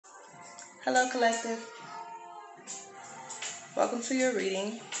Hello, collective. Welcome to your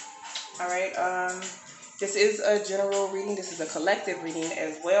reading. All right. This is a general reading. This is a collective reading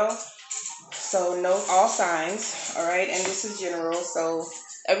as well. So note all signs. All right, and this is general. So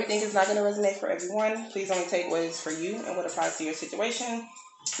everything is not going to resonate for everyone. Please only take what is for you and what applies to your situation.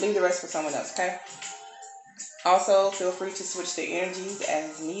 Leave the rest for someone else. Okay. Also, feel free to switch the energies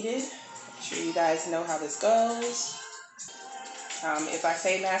as needed. I'm sure you guys know how this goes. If I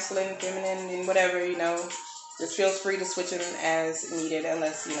say masculine, feminine, and whatever, just feel free to switch them as needed,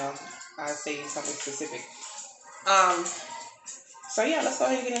 unless I say something specific. Um, so yeah, let's go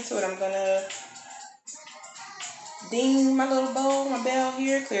ahead and get into it. I'm gonna ding my little bowl, my bell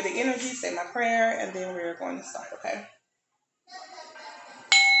here, clear the energy, say my prayer, and then we're going to start. Okay.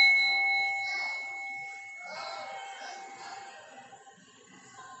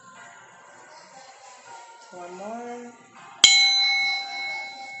 One more.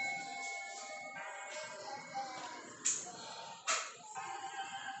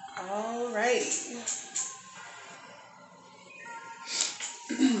 All right.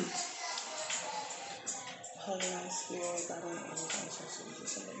 Holy Night Spirit, guardian angels, ancestors,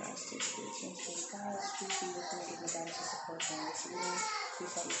 descended masters, spirits, and spirit guides, please be with me, give me guidance and support during this reading.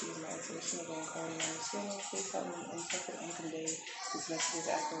 Please help me to use my intuition to gain clarity and understanding. Please help me interpret and convey these messages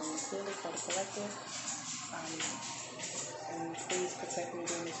accurately and clearly for the collective. And please protect me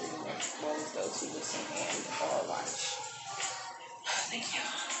during this reading as well as those who listen and or watch. Thank you.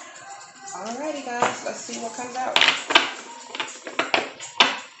 Alrighty, guys, let's see what comes out.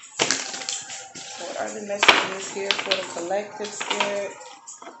 What are the messages here for the collective, spirit?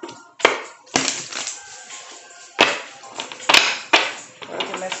 What are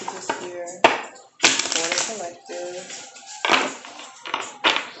the messages here for the collective?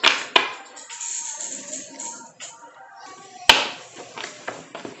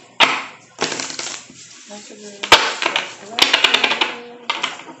 Messages for the collective.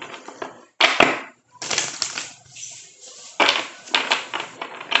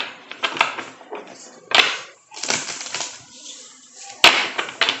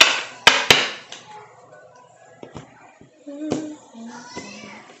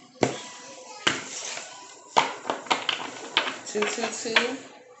 222.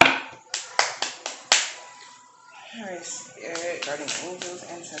 Alright, spirit, guardian angels,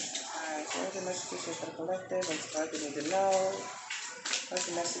 ancestors. What are the messages here for the collective? What's God you need to know? What are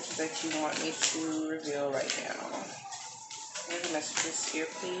the messages that you want me to reveal right now? What are the messages here,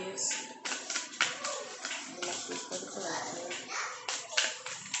 please? What are the messages for the collective?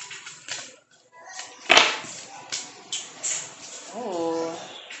 Oh,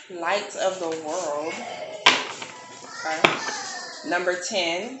 light of the world. Okay. Number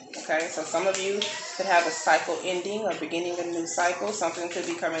 10. Okay, so some of you could have a cycle ending or beginning a new cycle. Something could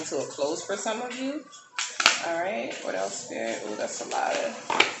be coming to a close for some of you. All right, what else, Spirit? Oh, that's a lot of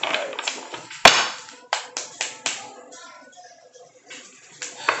cards.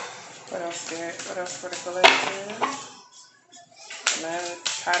 What else, Spirit? What else for the collective? I'm going to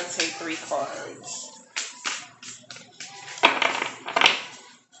try to take 3 cards.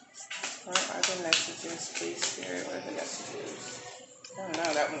 What are the messages, please, Spirit? What are the messages? I don't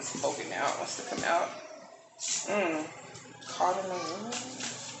know, that one's poking out. Wants to come out. Caught in the room.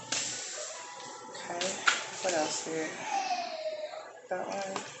 Okay. What else, Spirit? That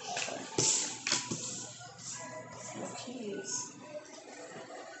one. Okay. The keys.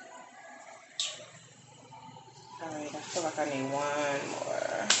 Alright, I feel like I need one more.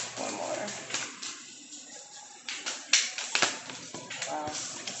 One more. Wow.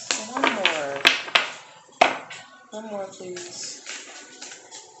 One more. One more, please.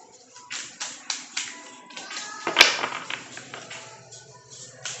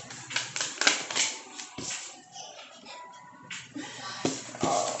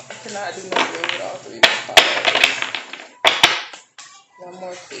 I cannot do nothing with all 3 of the cards. One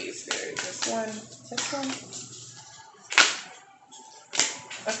more, please, Spirit. Just one. Just one.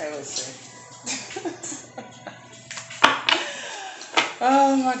 Okay, let's see.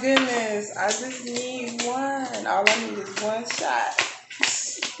 Oh my goodness. I just need one. All I need is one shot.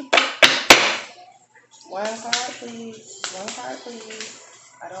 One card, please. One card, please.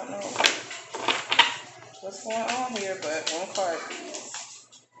 I don't know what's going on here, but one card, please.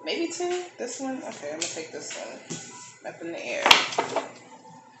 Maybe 2? This one? Okay, I'm going to take this one. Up in the air.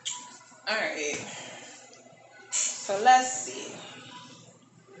 Alright. So let's see.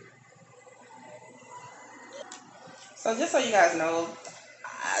 So just so you guys know,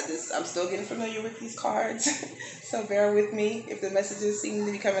 I'm still getting familiar with these cards. So bear with me. If the messages seem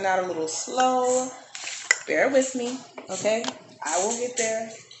to be coming out a little slow, bear with me, okay? I will get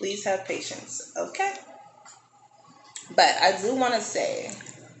there. Please have patience, okay? But I do want to say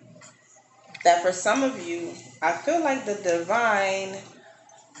that for some of you, I feel like the divine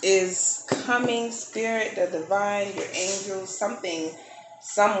is coming, spirit, the divine, your angels, something,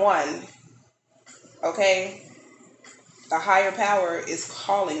 someone, okay? The higher power is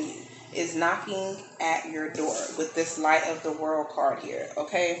calling you, is knocking at your door with this light of the world card here,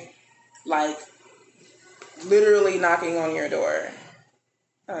 okay? Like, literally knocking on your door.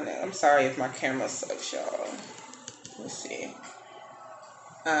 I don't know. I'm sorry if my camera sucks, y'all. Let's see.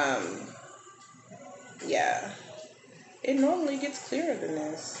 Um, yeah. It normally gets clearer than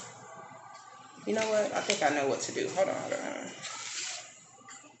this. You know what? I think I know what to do. Hold on, hold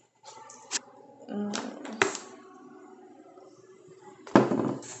on.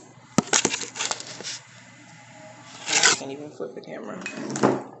 I can't even flip the camera.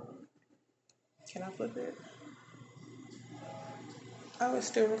 Can I flip it? Oh, it's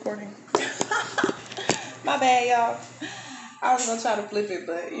still recording. My bad, y'all. I was gonna try to flip it,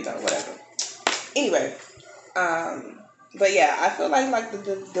 but you know, whatever. Anyway, but yeah, I feel like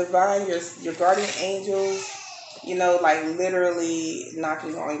the divine, your guardian angels, you know, like literally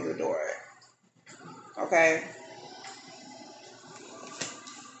knocking on your door. Okay.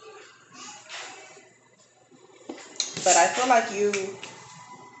 But I feel like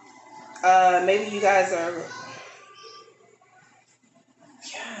maybe you guys are,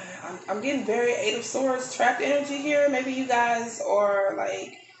 yeah, I'm getting very Eight of Swords trapped energy here. Maybe you guys are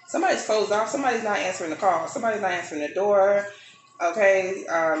like, somebody's closed off, somebody's not answering the call, somebody's not answering the door. Okay,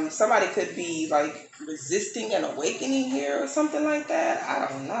 somebody could be like resisting an awakening here or something like that.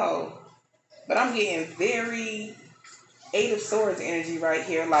 I don't know. But I'm getting very Eight of Swords energy right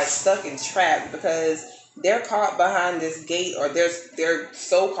here, like stuck and trapped because they're caught behind this gate, or they're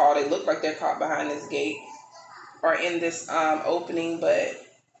so called. It look like they're caught behind this gate or in this opening, but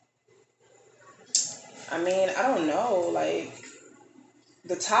I mean, I don't know. Like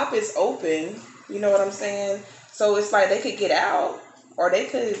the top is open, you know what I'm saying? So it's like they could get out, or they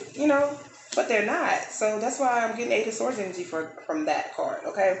could, you know, but they're not. So that's why I'm getting Eight of Swords energy from that card.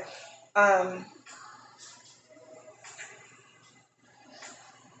 Okay. Um,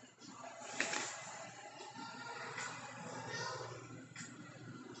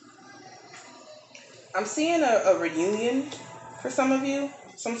 I'm seeing a reunion for some of you,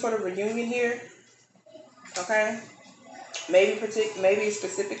 some sort of reunion here. Okay, maybe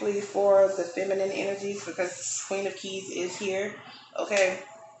specifically for the feminine energies because Queen of Keys is here. Okay,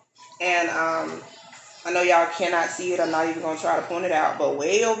 and I know y'all cannot see it. I'm not even gonna try to point it out, but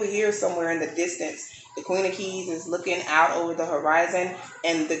way over here, somewhere in the distance, the Queen of Keys is looking out over the horizon,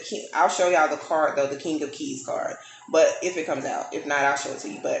 and the king. I'll show y'all the card though, the King of Keys card. But if it comes out, if not, I'll show it to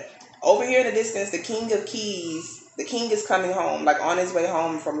you. But over here in the distance, the King of Keys, the King is coming home, like on his way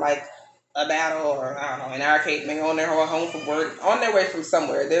home from like a battle, or I don't know, in our case, maybe on their home from work, on their way from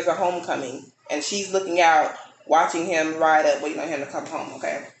somewhere. There's a homecoming, and she's looking out, watching him ride up, waiting on him to come home.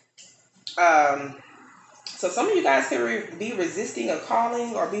 Okay. Um. So some of you guys could be resisting a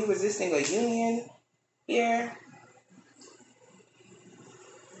calling or be resisting a union here.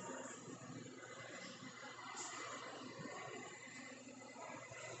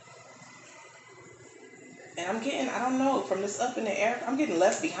 And I'm getting, I don't know, from this up in the air, I'm getting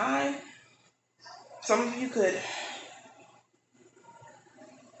left behind. Some of you could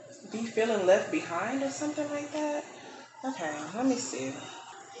be feeling left behind or something like that. Okay, let me see.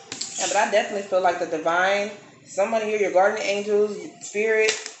 Yeah, but I definitely feel like the divine, somebody here, your guardian angels,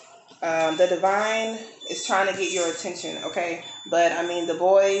 spirit, the divine is trying to get your attention, okay? But I mean, the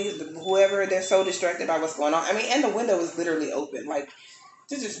boy, whoever, they're so distracted by what's going on. I mean, and the window is literally open. Like,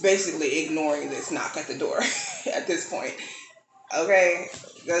 they're just basically ignoring this knock at the door at this point, okay?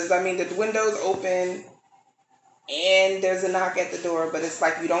 Because I mean, the window's open and there's a knock at the door, but it's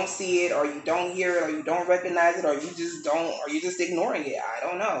like you don't see it, or you don't hear it, or you don't recognize it, or you just don't, or you're just ignoring it. I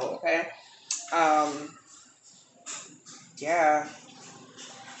don't know, okay? Um, yeah.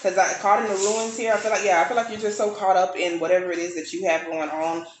 Because I caught in the ruins here, I feel like, yeah, I feel like you're just so caught up in whatever it is that you have going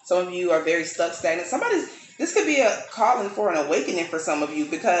on. Some of you are very stuck, stagnant. This could be a calling for an awakening for some of you,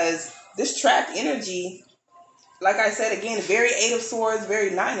 because this trapped energy, like I said again, very Eight of Swords,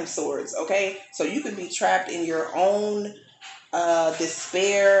 very Nine of Swords, okay? So you could be trapped in your own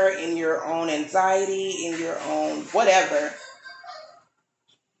despair, in your own anxiety, in your own whatever,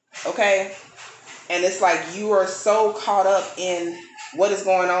 okay? And it's like you are so caught up in what is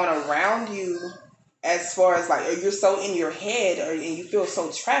going on around you, as far as like, you're so in your head, and you feel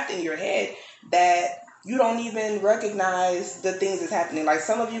so trapped in your head that you don't even recognize the things that's happening. Like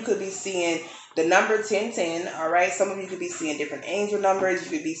some of you could be seeing The number 1010, all right? Some of you could be seeing different angel numbers. You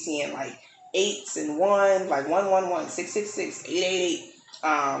could be seeing like eights and one, like 111, 666,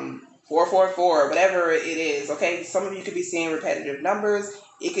 888, 444, whatever it is, okay? Some of you could be seeing repetitive numbers.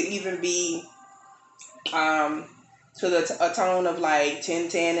 It could even be to a tone of like 10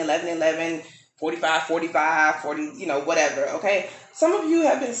 10, 11 11, 45 45, 40, whatever, okay? Some of you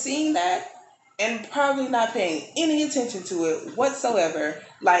have been seeing that and probably not paying any attention to it whatsoever.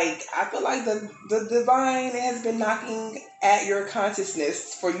 Like, I feel like the divine has been knocking at your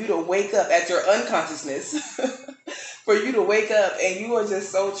consciousness for you to wake up, at your unconsciousness, for you to wake up, and you are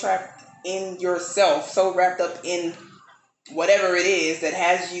just so trapped in yourself, so wrapped up in whatever it is that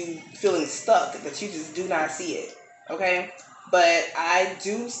has you feeling stuck that you just do not see it, okay? But I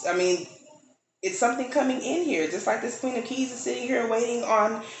mean, it's something coming in here, just like this Queen of Keys is sitting here waiting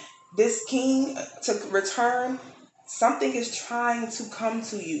on this king to return. Something is trying to come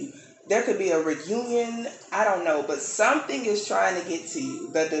to you. There could be a reunion, I don't know, but something is trying to get to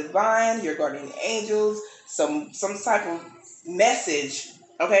you. The divine, your guardian angels, some type of message,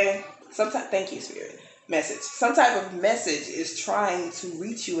 okay? Thank you, Spirit. Message. Some type of message is trying to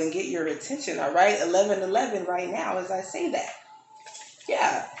reach you and get your attention, all right? 1111 right now as I say that.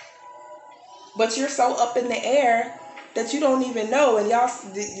 Yeah. But you're so up in the air that you don't even know. And y'all,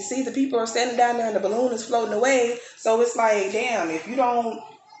 you see the people are standing down there and the balloon is floating away. So it's like, damn, if you don't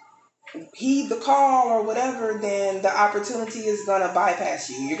heed the call or whatever, then the opportunity is going to bypass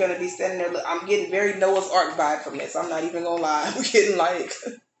you. You're going to be standing there. I'm getting very Noah's Ark vibe from this. I'm not even going to lie. I'm getting like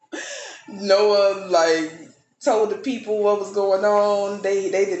Noah, like, told the people what was going on. They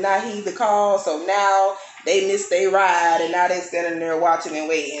did not heed the call. So now they missed their ride, and now they're standing there watching and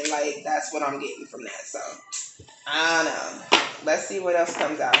waiting. Like, that's what I'm getting from that. So, I don't know. Let's see what else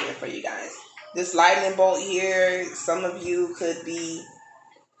comes out here for you guys. This lightning bolt here, some of you could be,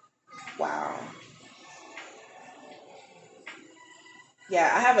 wow.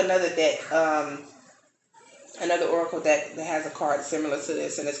 Yeah, I have another deck, another oracle deck that has a card similar to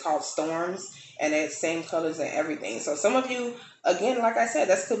this, and it's called Storms, and it's same colors and everything. So some of you, again, like I said,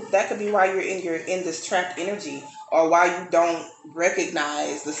 that could be why you're in this trapped energy, or why you don't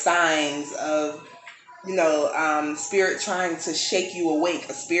recognize the signs of spirit trying to shake you awake,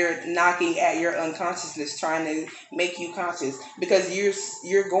 a spirit knocking at your unconsciousness, trying to make you conscious, because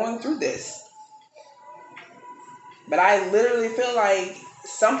you're going through this. But I literally feel like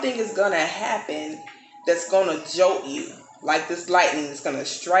something is gonna happen that's gonna jolt you, like this lightning is gonna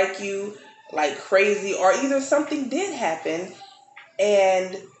strike you like crazy, or either something did happen,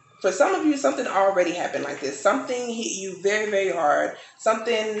 and for some of you something already happened like this. Something hit you very, very hard.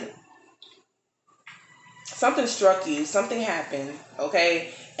 Something struck you, something happened,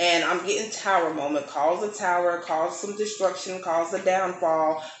 okay? And I'm getting tower moment, cause a tower, cause some destruction, cause a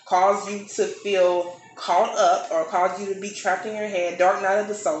downfall, cause you to feel caught up, or cause you to be trapped in your head, dark night of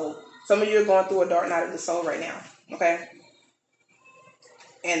the soul. Some of you are going through a dark night of the soul right now, okay?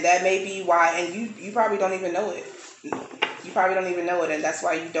 And that may be why, and you probably don't even know it. You probably don't even know it, and that's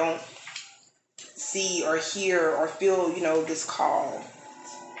why you don't see or hear or feel, this call.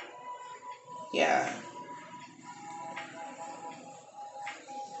 Yeah.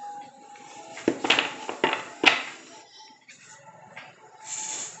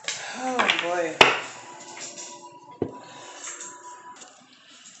 Oh boy.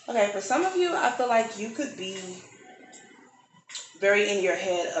 Okay, for some of you, I feel like you could be very in your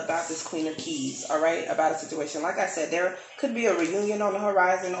head about this Queen of Keys, all right, about a situation. Like I said, there could be a reunion on the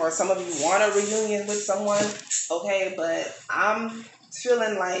horizon, or some of you want a reunion with someone, okay, but I'm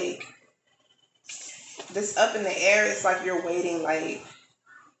feeling like this up in the air. It's like you're waiting, like,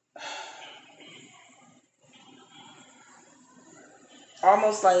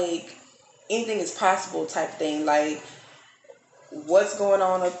 almost like anything is possible type thing, like, what's going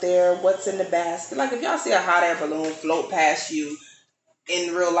on up there, what's in the basket. Like, if y'all see a hot air balloon float past you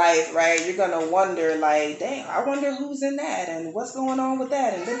in real life, right, you're gonna wonder, like, dang, I wonder who's in that and what's going on with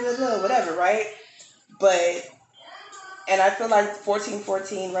that and blah, blah, blah, whatever, right? But, and I feel like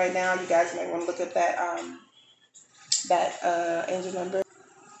 1414 right now, you guys might want to look at that angel number.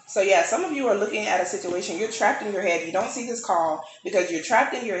 So yeah, some of you are looking at a situation, you're trapped in your head, you don't see this call because you're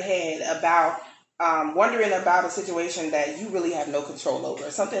trapped in your head about wondering about a situation that you really have no control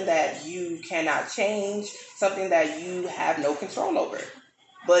over, something that you cannot change, something that you have no control over.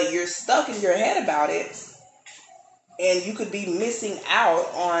 But you're stuck in your head about it, and you could be missing out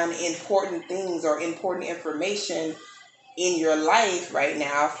on important things or important information in your life right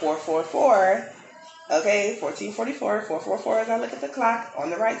now. 444, okay, 1444, 444 as I look at the clock, on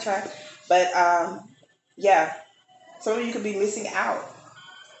the right track. But yeah, some of you could be missing out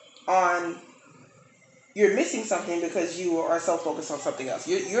on you're missing something because you are so focused on something else.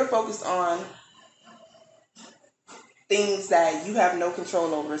 You're focused on things that you have no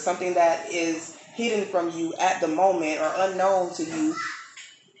control over, something that is hidden from you at the moment or unknown to you.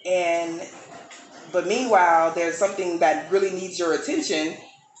 And but meanwhile, there's something that really needs your attention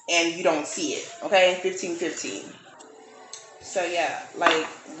and you don't see it. Okay, 1515. So yeah, like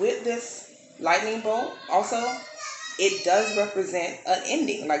with this lightning bolt, also it does represent an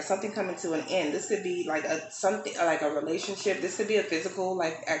ending, like something coming to an end. This could be like a something like a relationship. This could be a physical,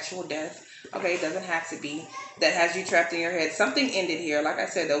 like actual death. Okay, it doesn't have to be that has you trapped in your head. Something ended here. Like I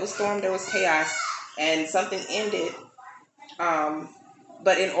said, there was storm, there was chaos, and something ended. Um,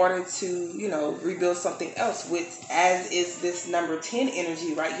 but in order to, rebuild something else, which as is this number 10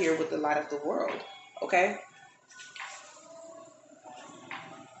 energy right here with the light of the world. Okay.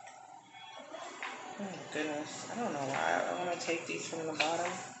 Oh goodness, I don't know why I want to take these from the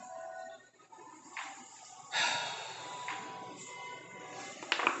bottom.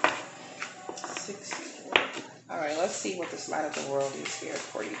 64. All right, let's see what this light of the world is here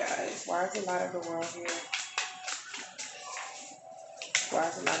for you guys. Why is the light of the world here? Why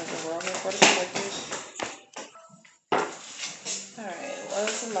is the light of the world here for the collective? All right, what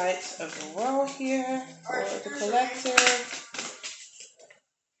is the light of the world here for the collective?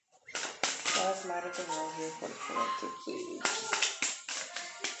 Why is the light of the world here for the collective, please?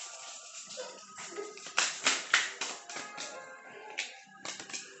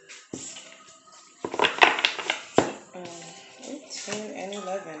 10 and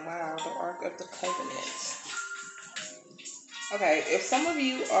 11. Wow, the Ark of the Covenant. Okay, if some of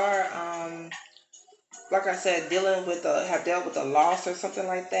you are, like I said, have dealt with a loss or something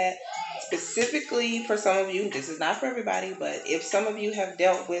like that, specifically for some of you, this is not for everybody, but if some of you have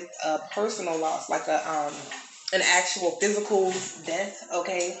dealt with a personal loss, like an actual physical death,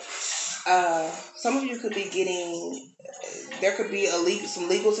 okay, some of you could be getting, there could be some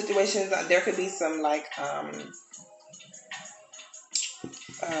legal situations, there could be some like,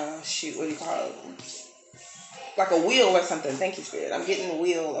 shoot, what do you call it? Like a will or something. Thank you, Spirit. I'm getting a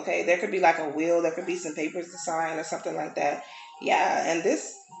will. Okay, there could be like a will. There could be some papers to sign or something like that. Yeah, and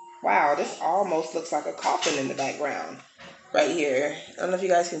this, wow, this almost looks like a coffin in the background right here. I don't know if you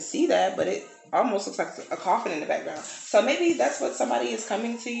guys can see that, but it almost looks like a coffin in the background. So maybe that's what somebody is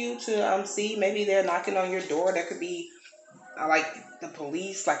coming to you to see. Maybe they're knocking on your door. There could be like the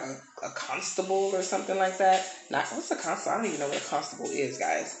police, like a constable or something like that. Not what's a constable? I don't even know what a constable is,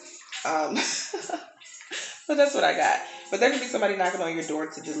 guys. Um, So that's what I got. But there could be somebody knocking on your door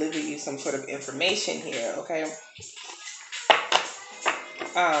to deliver you some sort of information here, okay?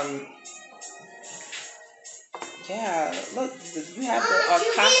 Um, yeah, look, you have the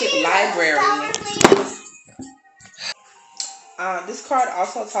Akashic Library. This card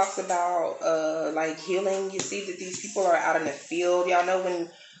also talks about like healing. You see that these people are out in the field. Y'all know when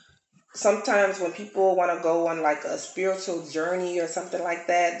sometimes when people want to go on like a spiritual journey or something like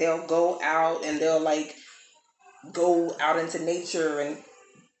that, they'll go out and they'll like go out into nature and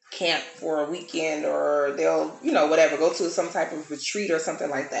camp for a weekend, or they'll, whatever, go to some type of retreat or something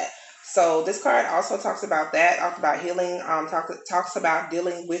like that. So this card also talks about that, talks about healing, talks about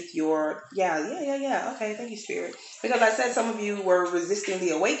dealing with your, yeah. Okay, thank you, Spirit. Because I said some of you were resisting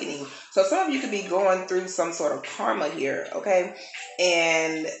the awakening. So some of you could be going through some sort of karma here, okay?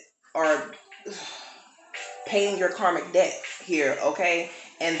 And are paying your karmic debt here, okay?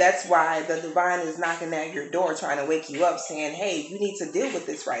 And that's why the divine is knocking at your door trying to wake you up saying, hey, you need to deal with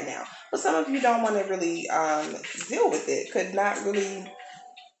this right now. But some of you don't want to really deal with it. Could not really,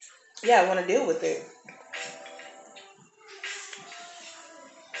 want to deal with it.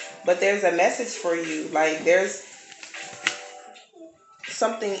 But there's a message for you. Like there's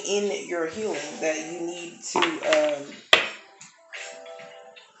something in your healing that you need to,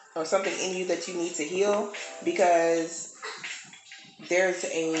 or something in you that you need to heal, because there's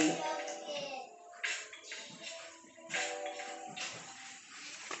a,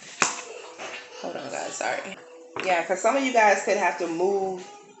 hold on guys, sorry. Yeah, because some of you guys could have to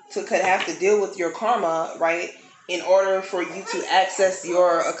deal with your karma, right? In order for you to access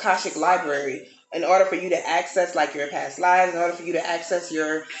your Akashic library, in order for you to access like your past lives, in order for you to access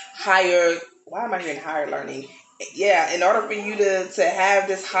your higher, why am I hearing higher learning? Yeah, in order for you to have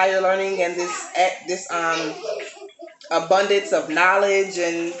this higher learning and this abundance of knowledge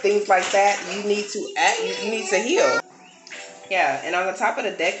and things like that, you need to you need to heal. Yeah, and on the top of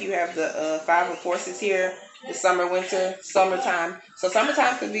the deck, you have the five of forces here, the summer, winter, summertime. So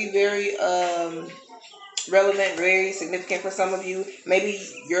summertime could be very relevant, very significant for some of you. Maybe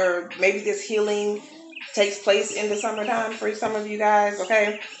this healing takes place in the summertime for some of you guys,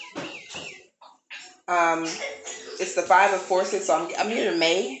 okay? Um, it's the Five of Forces, so I'm here in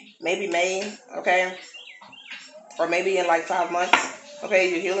May, maybe May, okay, or maybe in like 5 months. Okay,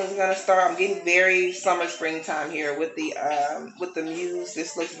 your healing is gonna start. I'm getting very summer, springtime here with the muse.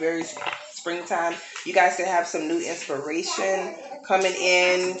 This looks very springtime. You guys can have some new inspiration coming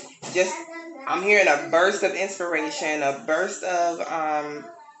in. Just I'm hearing a burst of inspiration, a burst of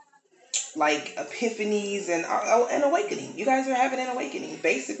like epiphanies and an awakening. You guys are having an awakening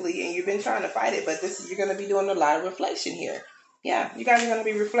basically, and you've been trying to fight it, but this you're going to be doing a lot of reflection here. Yeah, you guys are going to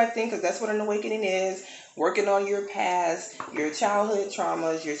be reflecting because that's what an awakening is. Working on your past, your childhood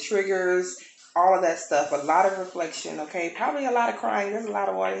traumas, your triggers, all of that stuff. A lot of reflection. Okay, probably a lot of crying. There's a lot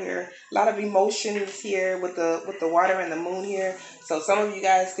of water here, a lot of emotions here with the water and the moon here. So some of you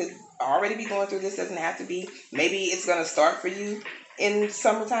guys could already be going through this. Doesn't have to be. Maybe it's going to start for you in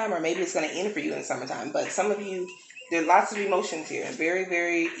summertime, or maybe it's going to end for you in summertime. But some of you, there are lots of emotions here, very,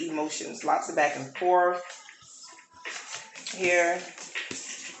 very emotions, lots of back and forth here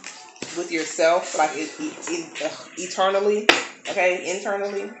with yourself, like eternally, okay,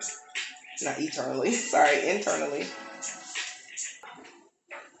 internally, not eternally, sorry, internally.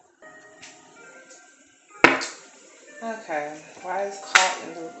 Okay, why is caught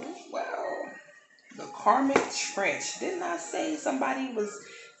in the well? The karmic trench. Didn't I say somebody was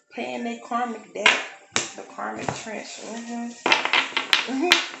paying their karmic debt? The karmic trench.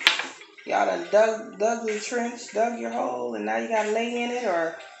 Y'all done dug your trench, dug your hole, and now you gotta lay in it,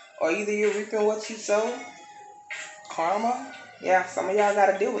 or either you're reaping what you sow. Karma. Yeah, some of y'all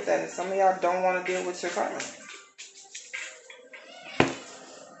gotta deal with that, and some of y'all don't want to deal with your karma.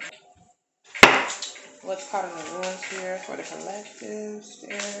 What's caught in the ruins here for the collective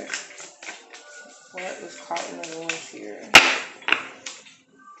spirit? What is caught in the ruins here?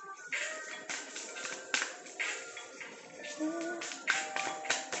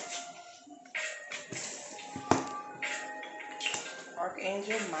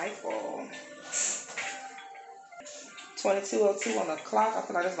 Archangel Michael. 2202 on the clock. I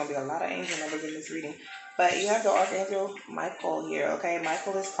feel like there's going to be a lot of angel numbers in this reading. But you have the Archangel Michael here, okay?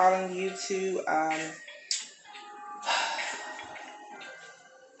 Michael is calling you to,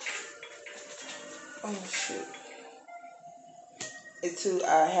 oh shoot. To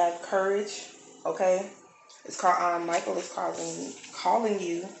have courage, okay? It's called, Michael is calling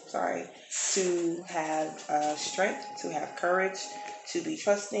you, sorry, to have strength, to have courage, to be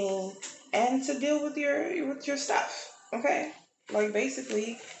trusting, and to deal with your stuff, okay? Like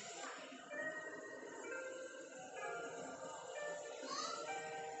basically,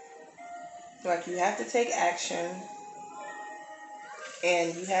 like you have to take action,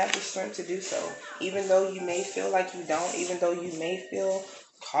 and you have the strength to do so. Even though you may feel like you don't, even though you may feel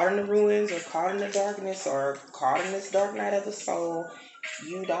caught in the ruins or caught in the darkness or caught in this dark night of the soul,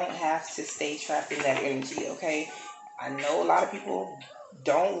 you don't have to stay trapped in that energy, okay? I know a lot of people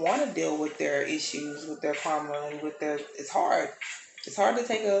don't want to deal with their issues, with their karma, and with their. It's hard. It's hard to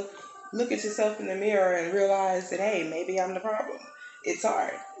take a look at yourself in the mirror and realize that, hey, maybe I'm the problem. It's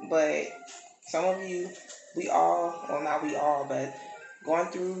hard. But some of you, we all, well, not we all, but going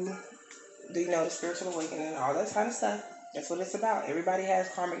through the spiritual awakening, all that kind of stuff. That's what it's about. Everybody has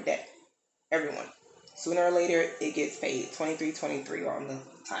karmic debt. Everyone. Sooner or later, it gets paid. 2323 on the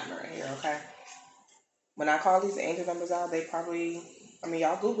timer right here, okay? When I call these angel numbers out, they probably, I mean,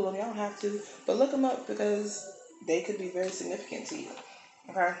 y'all Google them. Y'all don't have to. But look them up because they could be very significant to you,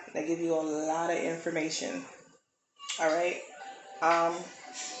 okay? They give you a lot of information, all right? Um,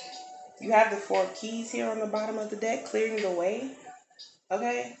 you have the 4 keys here on the bottom of the deck, clearing the way,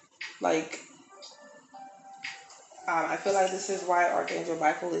 okay? Like, I feel like this is why Archangel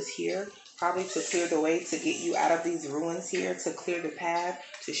Michael is here, probably to clear the way, to get you out of these ruins here, to clear the path,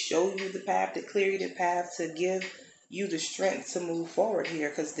 to show you the path, to clear you the path, to give you the strength to move forward here,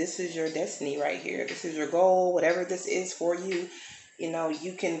 because this is your destiny right here. This is your goal, whatever this is for you,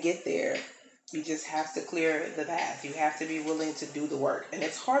 you can get there. You just have to clear the path. You have to be willing to do the work. And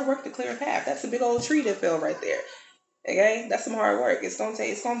it's hard work to clear a path. That's a big old tree that fell right there. Okay, that's some hard work. It's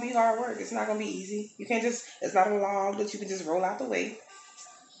gonna be hard work. It's not gonna be easy. You can't just it's not a log that you can just roll out the way.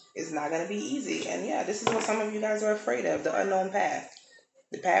 It's not gonna be easy. And yeah, this is what some of you guys are afraid of, the unknown path.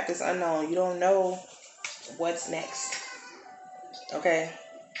 The path is unknown. You don't know what's next. Okay?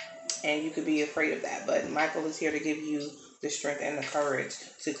 And you could be afraid of that. But Michael is here to give you the strength and the courage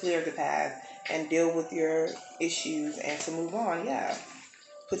to clear the path and deal with your issues and to move on. Yeah.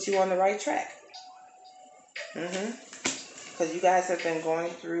 Put you on the right track. Because you guys have been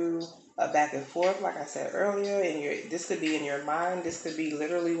going through a back and forth, like I said earlier, and this could be in your mind, this could be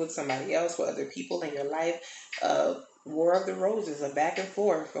literally with somebody else, with other people in your life. War of the Roses, a back and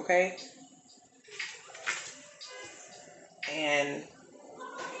forth, okay? And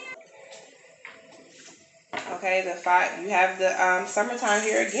okay, the five, you have the summertime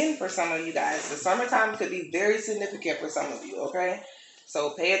here again for some of you guys. The summertime could be very significant for some of you, okay?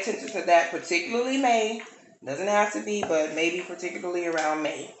 So pay attention to that, particularly May. Doesn't have to be, but maybe particularly around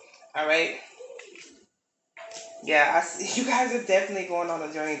May. All right? Yeah, I see. You guys are definitely going on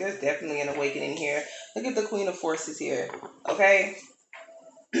a journey. There's definitely an awakening here. Look at the Queen of Forces here. Okay?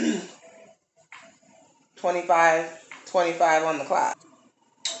 25, 25 on the clock.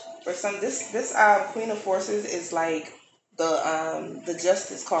 For some, this Queen of Forces is like the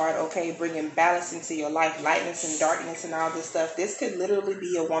Justice card, okay, bringing balance into your life, lightness and darkness and all this stuff. This could literally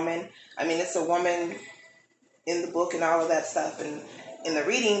be a woman. I mean, it's a woman in the book and all of that stuff and in the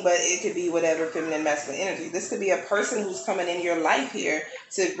reading, but it could be whatever feminine, masculine energy. This could be a person who's coming in your life here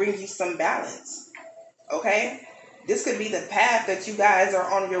to bring you some balance, okay? This could be the path that you guys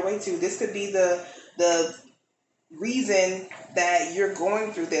are on your way to. This could be the reason that you're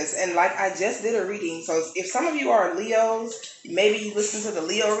going through this. And like I just did a reading, so if some of you are Leos, maybe you listen to the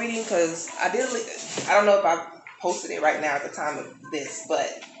Leo reading, because I don't know if I posted it right now at the time of this, but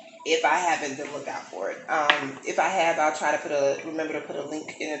if I haven't, then look out for it. If I have, I'll try to remember to put a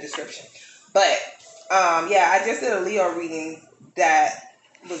link in the description. But yeah, I just did a Leo reading that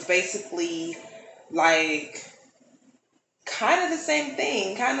was basically like kind of the same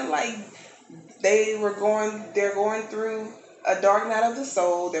thing, kind of like they're going through a dark night of the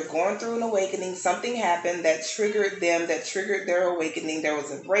soul. They're going through an awakening. Something happened that triggered them, that triggered their awakening. There was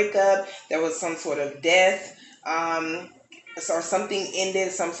a breakup. There was some sort of death, or something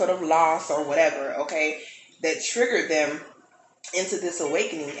ended, some sort of loss or whatever, okay, that triggered them into this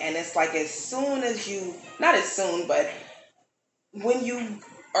awakening. And it's like as soon as you, not as soon, but when you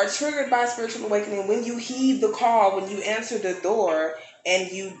are triggered by spiritual awakening, when you heed the call, when you answer the door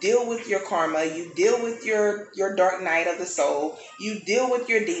and you deal with your karma, you deal with your dark night of the soul, you deal with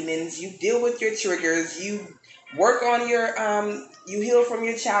your demons, you deal with your triggers, you work on your you heal from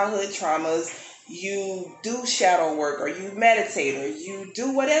your childhood traumas, you do shadow work, or you meditate, or you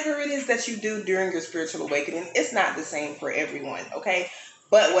do whatever it is that you do during your spiritual awakening. It's not the same for everyone, okay?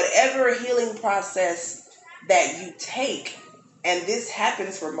 But whatever healing process that you take, and this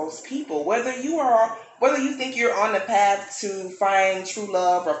happens for most people, whether you think you're on the path to find true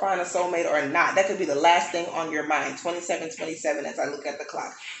love or find a soulmate or not, that could be the last thing on your mind. 2727 as I look at the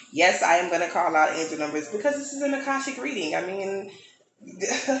clock. Yes, I am going to call out angel numbers because this is an Akashic reading. I mean,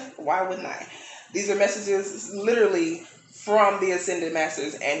 why wouldn't I? These are messages literally from the Ascended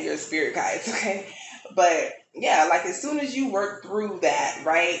Masters and your spirit guides, okay? But yeah, like as soon as you work through that,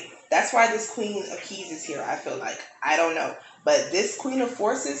 right? That's why this Queen of Keys is here, I feel like. I don't know. But this Queen of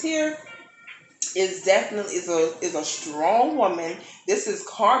Forces here is definitely is a strong woman. This is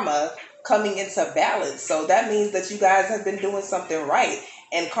karma coming into balance. So that means that you guys have been doing something right.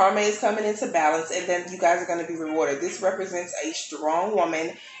 And karma is coming into balance, and then you guys are going to be rewarded. This represents a strong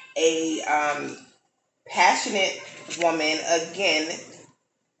woman, a passionate woman. Again,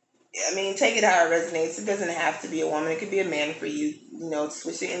 I mean, take it how it resonates. It doesn't have to be a woman. It could be a man for you. You know,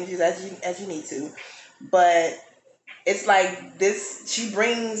 switch your energies as you need to. But it's like this. She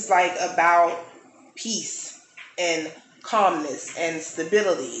brings like about peace and calmness and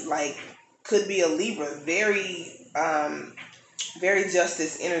stability. Like could be a Libra. Very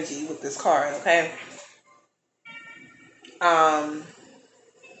justice energy with this card. Okay. Um,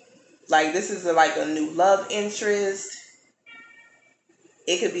 like this is like a new love interest.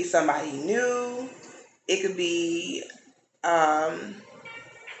 It could be somebody new. It could be um,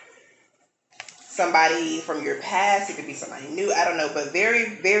 somebody from your past. It could be somebody new. I don't know, but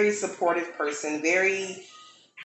very, very supportive person. Very